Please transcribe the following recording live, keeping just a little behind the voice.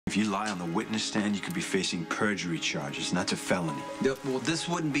If you lie on the witness stand, you could be facing perjury charges, and that's a felony. Well, this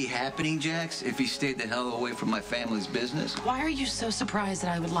wouldn't be happening, Jax, if he stayed the hell away from my family's business. Why are you so surprised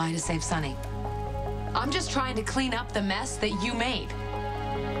that I would lie to save Sonny? I'm just trying to clean up the mess that you made.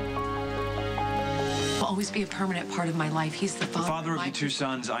 He'll always be a permanent part of my life. He's the father of your two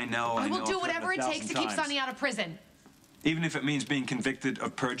sons. I know. I will do whatever it takes to keep Sonny out of prison. Even if it means being convicted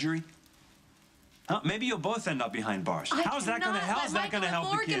of perjury? Huh? Maybe you'll both end up behind bars. How's that going to help the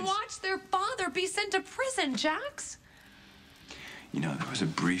kids? Morgan watch their father be sent to prison, Jax. You know, there was a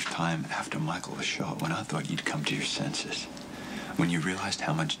brief time after Michael was shot when I thought you'd come to your senses. When you realized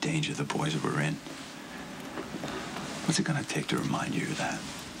how much danger the boys were in. What's it going to take to remind you of that?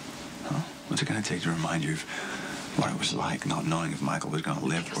 Huh? What's it going to take to remind you of what it was like not knowing if Michael was going to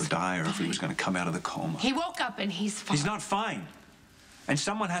live or die or if he was going to come out of the coma? He woke up and he's fine. He's not fine. And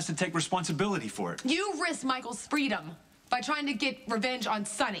someone has to take responsibility for it. You risked Michael's freedom by trying to get revenge on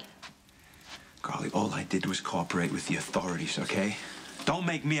Sonny. Carly, all I did was cooperate with the authorities, okay? Don't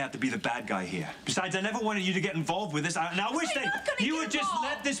make me have to be the bad guy here. Besides, I never wanted you to get involved with this. And I wish that you would just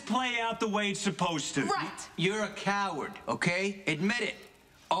let this play out the way it's supposed to. Right. You're a coward, okay? Admit it.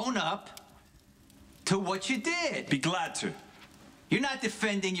 Own up to what you did. Be glad to. You're not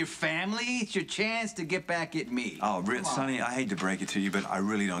defending your family. It's your chance to get back at me. Oh, Sonny, I hate to break it to you, but I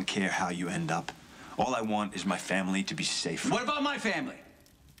really don't care how you end up. All I want is my family to be safe. What about my family?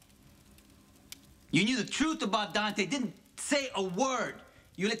 You knew the truth about Dante, didn't say a word.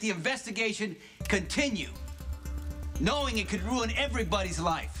 You let the investigation continue, knowing it could ruin everybody's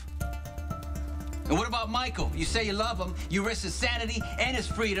life. And what about Michael? You say you love him, you risk his sanity and his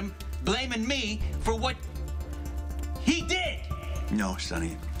freedom, blaming me for what he did. No,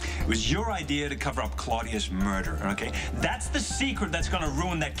 Sonny. It was your idea to cover up Claudia's murder, okay? That's the secret that's gonna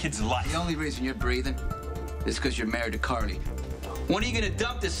ruin that kid's life. The only reason you're breathing is because you're married to Carly. When are you gonna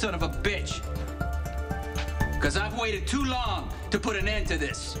dump this son of a bitch? Because I've waited too long to put an end to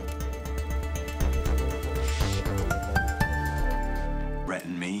this.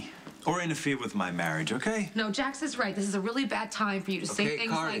 Threaten me or interfere with my marriage, okay? No, Jax is right. This is a really bad time for you to say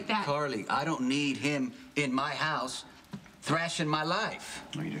things like that. Carly, I don't need him in my house thrashing my life.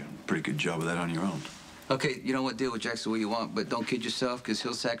 Well, you're doing a pretty good job of that on your own. Okay, you know what? Deal with Jax the way you want, but don't kid yourself, because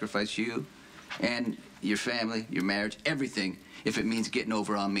he'll sacrifice you and your family, your marriage, everything, if it means getting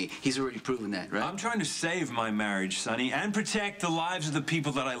over on me. He's already proven that, right? I'm trying to save my marriage, Sonny, and protect the lives of the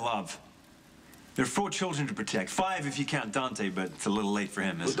people that I love. There are 4 children to protect. 5 if you count Dante, but it's a little late for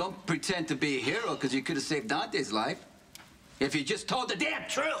him, isn't it? Well, don't pretend to be a hero, because you could have saved Dante's life if you just told the damn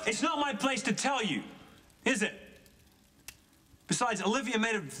truth. It's not my place to tell you, is it? Besides, Olivia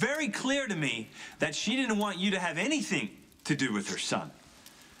made it very clear to me that she didn't want you to have anything to do with her son.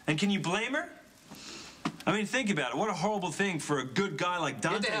 And can you blame her? I mean, think about it. What a horrible thing for a good guy like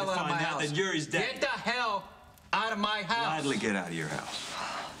Dante to find out that you're his dad. Get the hell out of my house. Gladly get out of your house.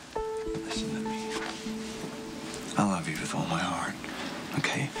 Listen to me. I love you with all my heart,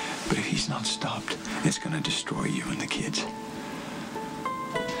 okay? But if he's not stopped, it's gonna destroy you and the kids.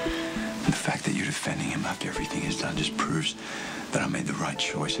 And the fact that you're defending him after everything is done just proves that I made the right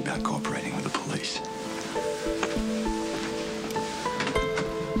choice about cooperating with the police.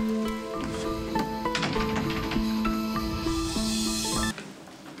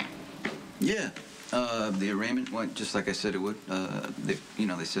 Yeah, the arraignment went just like I said it would. They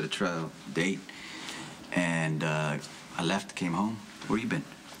set a trial date, and I left, came home. Where you been?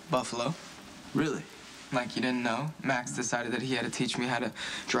 Buffalo. Really? Like you didn't know, Max decided that he had to teach me how to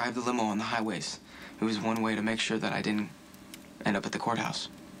drive the limo on the highways. It was one way to make sure that I didn't end up at the courthouse.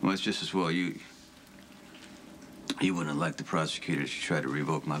 Well, it's just as well. You wouldn't have liked the prosecutor to try to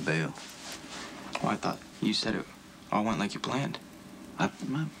revoke my bail. Well, I thought you said it all went like you planned.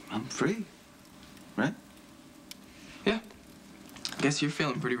 I'm free, right? Yeah. Guess you're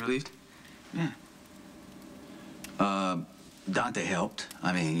feeling pretty relieved. Yeah. Dante helped.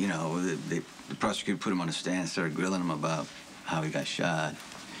 I mean, you know, the prosecutor put him on the stand, started grilling him about how he got shot.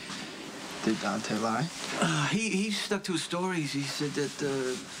 Did Dante lie? He stuck to his stories. He said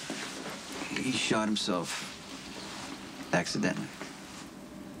that he shot himself accidentally.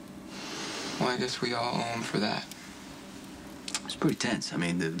 Well, I guess we all owe him for that. It's pretty tense. I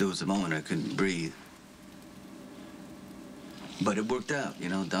mean, there was a moment I couldn't breathe. But it worked out, you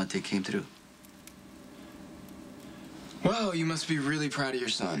know. Dante came through. Well, you must be really proud of your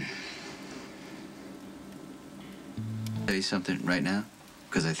son. Tell you something right now,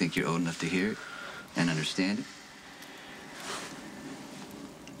 because I think you're old enough to hear it and understand it.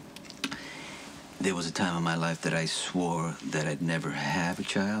 There was a time in my life that I swore that I'd never have a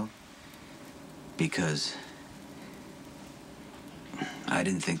child because I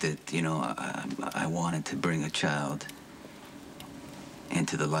didn't think that, I wanted to bring a child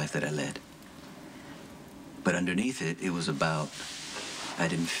into the life that I led. But underneath it, it was about I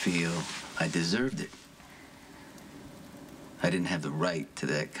didn't feel I deserved it. I didn't have the right to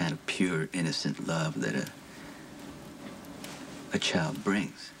that kind of pure, innocent love that a child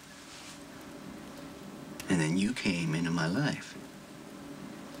brings. And then you came into my life.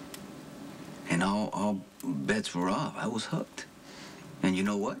 And all bets were off. I was hooked. And you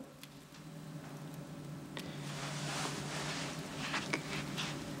know what?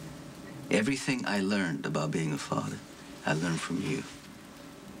 Everything I learned about being a father, I learned from you.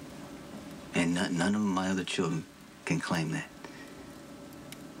 And none of my other children can claim that.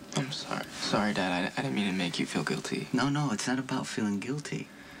 I'm sorry. Sorry, Dad. I didn't mean to make you feel guilty. No, it's not about feeling guilty.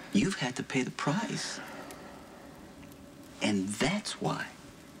 You've had to pay the price. And that's why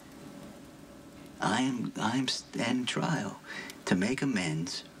I'm standing trial to make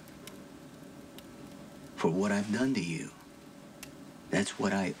amends for what I've done to you. That's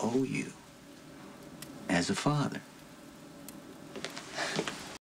what I owe you as a father.